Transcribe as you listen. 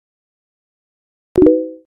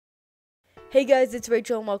Hey guys, it's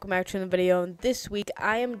Rachel and welcome back to the video. And this week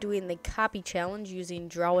I am doing the copy challenge using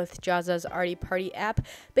Draw with Jazza's Arty Party app.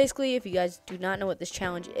 Basically, if you guys do not know what this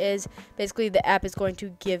challenge is, basically the app is going to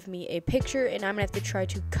give me a picture and I'm going to have to try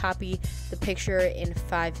to copy the picture in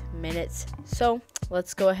 5 minutes. So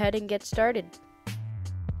let's go ahead and get started.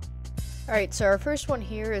 Alright, so our first one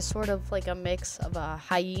here is sort of like a mix of a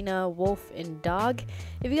hyena, wolf, and dog.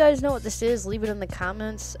 If you guys know what this is, leave it in the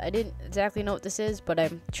comments. I didn't exactly know what this is, but I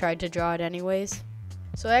tried to draw it anyways.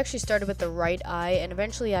 So I actually started with the right eye, and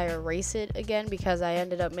eventually I erase it again because I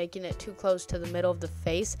ended up making it too close to the middle of the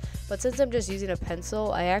face. But since I'm just using a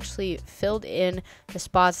pencil, I actually filled in the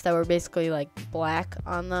spots that were basically like black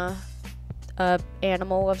on the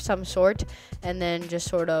animal of some sort, and then just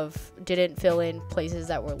sort of didn't fill in places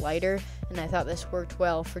that were lighter, and I thought this worked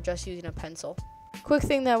well for just using a pencil. Quick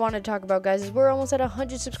thing that I wanted to talk about, guys, is we're almost at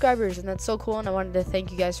 100 subscribers, and that's so cool, and I wanted to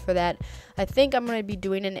thank you guys for that. I think I'm going to be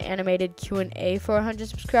doing an animated Q&A for 100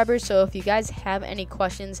 subscribers, so if you guys have any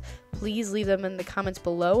questions, please leave them in the comments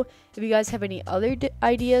below. If you guys have any other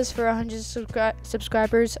ideas for 100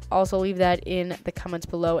 subscribers, also leave that in the comments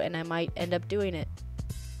below, and I might end up doing it.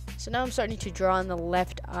 So now I'm starting to draw on the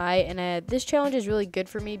left eye, and this challenge is really good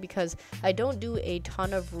for me because I don't do a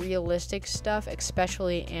ton of realistic stuff,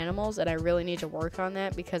 especially animals, and I really need to work on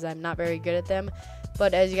that because I'm not very good at them.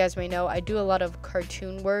 But as you guys may know, I do a lot of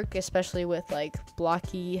cartoon work, especially with like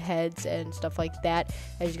blocky heads and stuff like that,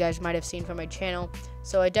 as you guys might have seen from my channel.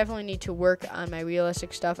 So I definitely need to work on my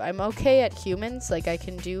realistic stuff. I'm okay at humans, like I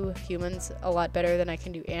can do humans a lot better than I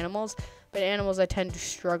can do animals, but animals I tend to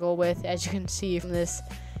struggle with, as you can see from this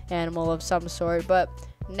animal of some sort. But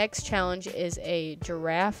next challenge is a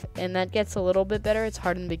giraffe, and that gets a little bit better. It's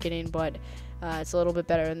hard in the beginning, but it's a little bit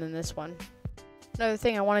better than this one. Another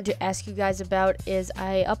thing I wanted to ask you guys about is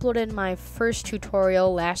I uploaded my first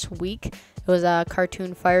tutorial last week. It was a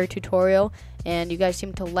cartoon fire tutorial, and you guys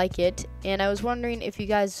seemed to like it, and I was wondering if you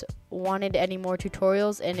guys wanted any more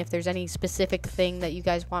tutorials and if there's any specific thing that you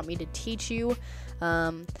guys want me to teach you.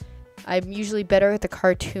 I'm usually better at the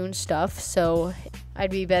cartoon stuff, so I'd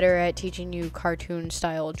be better at teaching you cartoon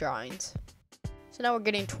style drawings. So now we're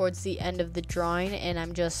getting towards the end of the drawing, and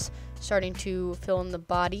I'm just starting to fill in the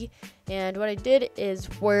body. And what I did is,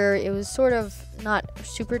 where it was sort of not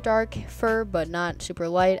super dark fur but not super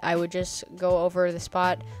light, I would just go over the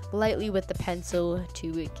spot lightly with the pencil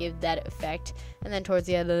to give that effect. And then towards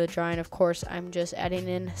the end of the drawing, of course, I'm just adding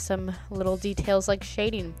in some little details like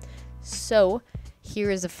shading. So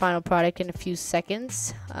here is the final product in a few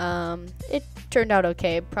seconds. It turned out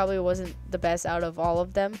okay. It probably wasn't the best out of all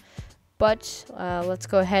of them, but let's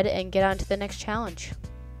go ahead and get on to the next challenge.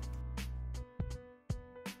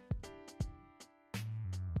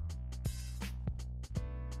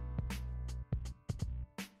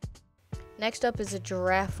 Next up is a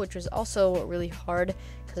giraffe, which was also really hard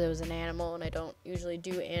because it was an animal and I don't usually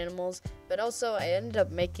do animals, but also I ended up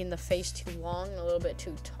making the face too long, a little bit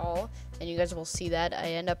too tall, and you guys will see that.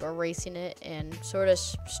 I end up erasing it and sort of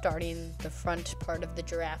starting the front part of the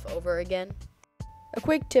giraffe over again. A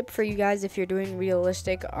quick tip for you guys if you're doing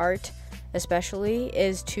realistic art especially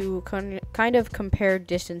is to kind of compare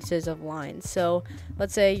distances of lines. So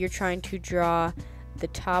let's say you're trying to draw the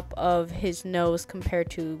top of his nose compared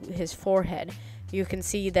to his forehead. You can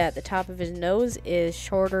see that the top of his nose is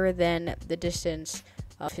shorter than the distance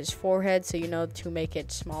of his forehead, so you know to make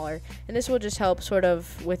it smaller. And this will just help sort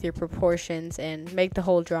of with your proportions and make the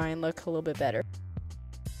whole drawing look a little bit better.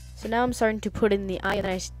 So now I'm starting to put in the eye, and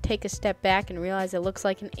I take a step back and realize it looks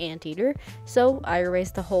like an anteater. So I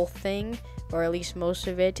erase the whole thing, or at least most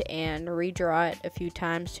of it, and redraw it a few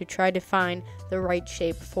times to try to find the right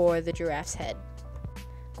shape for the giraffe's head.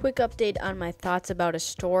 Quick update on my thoughts about a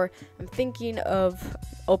store. I'm thinking of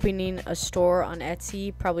opening a store on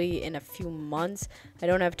Etsy probably in a few months. I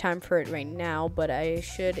don't have time for it right now, but I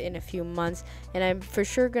should in a few months, and I'm for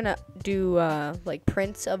sure gonna do like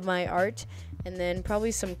prints of my art, and then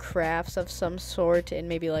probably some crafts of some sort, and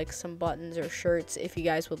maybe like some buttons or shirts if you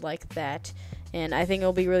guys would like that. And I think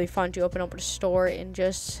it'll be really fun to open up a store and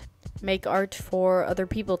just make art for other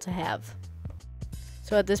people to have.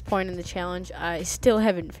 So at this point in the challenge, I still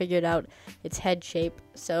haven't figured out its head shape.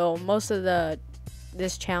 So most of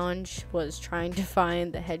this challenge was trying to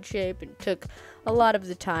find the head shape, and took a lot of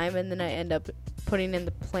the time, and then I end up putting in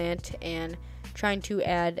the plant and trying to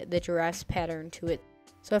add the giraffe's pattern to it.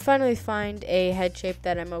 So I finally find a head shape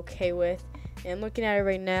that I'm okay with, and looking at it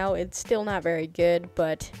right now, it's still not very good,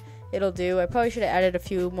 but it'll do. I probably should have added a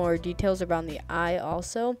few more details around the eye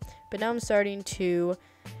also, but now I'm starting to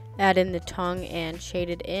add in the tongue and shade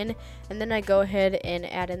it in, and then I go ahead and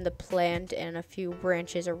add in the plant and a few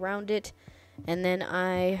branches around it, and then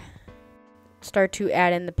I start to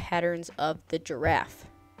add in the patterns of the giraffe.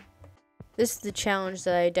 This is the challenge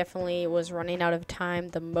that I definitely was running out of time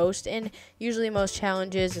the most in. Usually most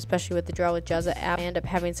challenges, especially with the Draw with Jazza app, I end up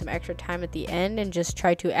having some extra time at the end and just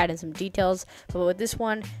try to add in some details. But with this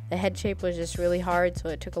one, the head shape was just really hard, so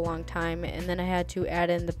it took a long time. And then I had to add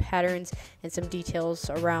in the patterns and some details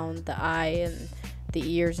around the eye and the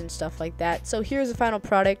ears and stuff like that. So here's the final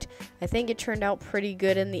product. I think it turned out pretty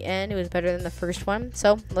good in the end. It was better than the first one.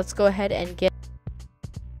 So let's go ahead and get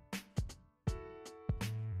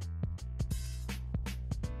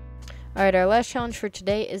Alright, our last challenge for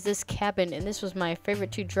today is this cabin, and this was my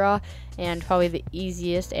favorite to draw and probably the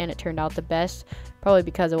easiest, and it turned out the best, probably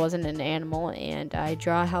because it wasn't an animal and I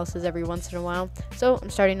draw houses every once in a while. So I'm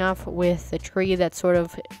starting off with the tree that's sort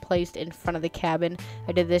of placed in front of the cabin.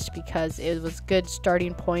 I did this because it was a good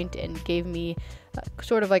starting point and gave me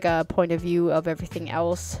sort of like a point of view of everything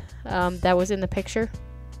else that was in the picture.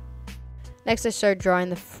 Next, I started drawing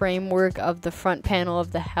the framework of the front panel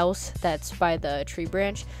of the house that's by the tree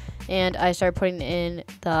branch, and I started putting in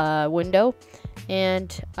the window,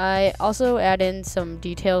 and I also add in some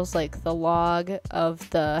details like the log of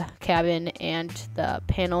the cabin and the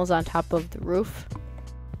panels on top of the roof.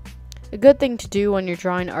 A good thing to do when you're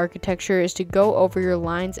drawing architecture is to go over your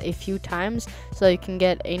lines a few times so you can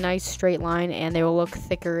get a nice straight line and they will look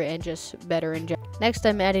thicker and just better in general. Next,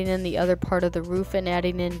 I'm adding in the other part of the roof and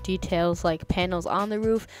adding in details like panels on the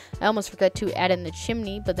roof. I almost forgot to add in the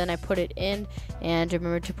chimney, but then I put it in and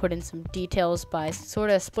remembered to put in some details by sort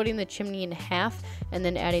of splitting the chimney in half and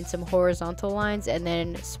then adding some horizontal lines and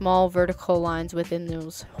then small vertical lines within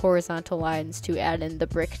those horizontal lines to add in the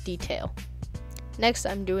brick detail. Next,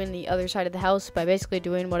 I'm doing the other side of the house by basically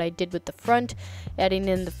doing what I did with the front, adding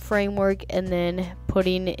in the framework and then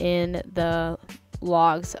putting in the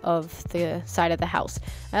logs of the side of the house.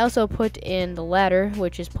 I also put in the ladder,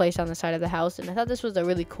 which is placed on the side of the house, and I thought this was a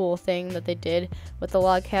really cool thing that they did with the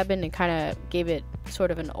log cabin and kind of gave it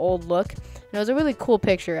sort of an old look. And it was a really cool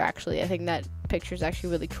picture, actually. I think that picture is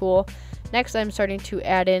actually really cool. Next, I'm starting to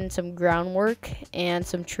add in some groundwork and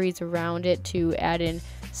some trees around it to add in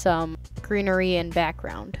some greenery and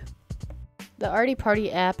background. The Arty Party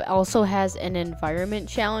app also has an environment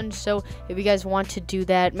challenge, so if you guys want to do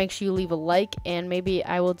that, make sure you leave a like, and maybe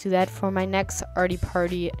I will do that for my next Arty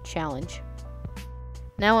Party challenge.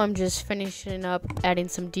 Now I'm just finishing up adding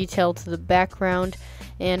some detail to the background.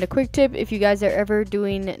 And a quick tip, if you guys are ever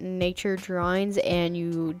doing nature drawings and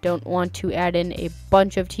you don't want to add in a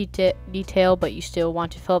bunch of detail but you still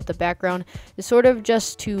want to fill up the background, is sort of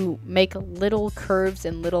just to make little curves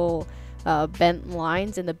and little bent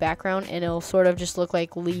lines in the background, and it'll sort of just look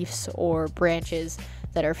like leaves or branches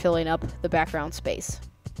that are filling up the background space.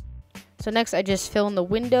 So next, I just fill in the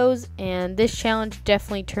windows, and this challenge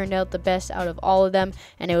definitely turned out the best out of all of them,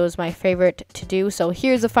 and it was my favorite to do. So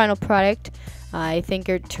here's the final product. I think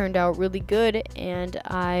it turned out really good, and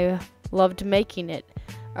I loved making it.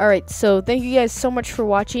 Alright, so thank you guys so much for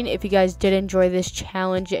watching. If you guys did enjoy this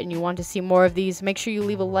challenge and you want to see more of these, make sure you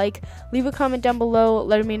leave a like, leave a comment down below,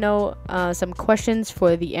 letting me know some questions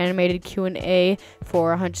for the animated Q&A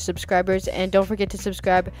for 100 subscribers, and don't forget to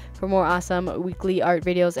subscribe for more awesome weekly art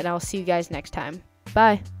videos, and I'll see you guys next time.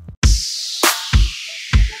 Bye!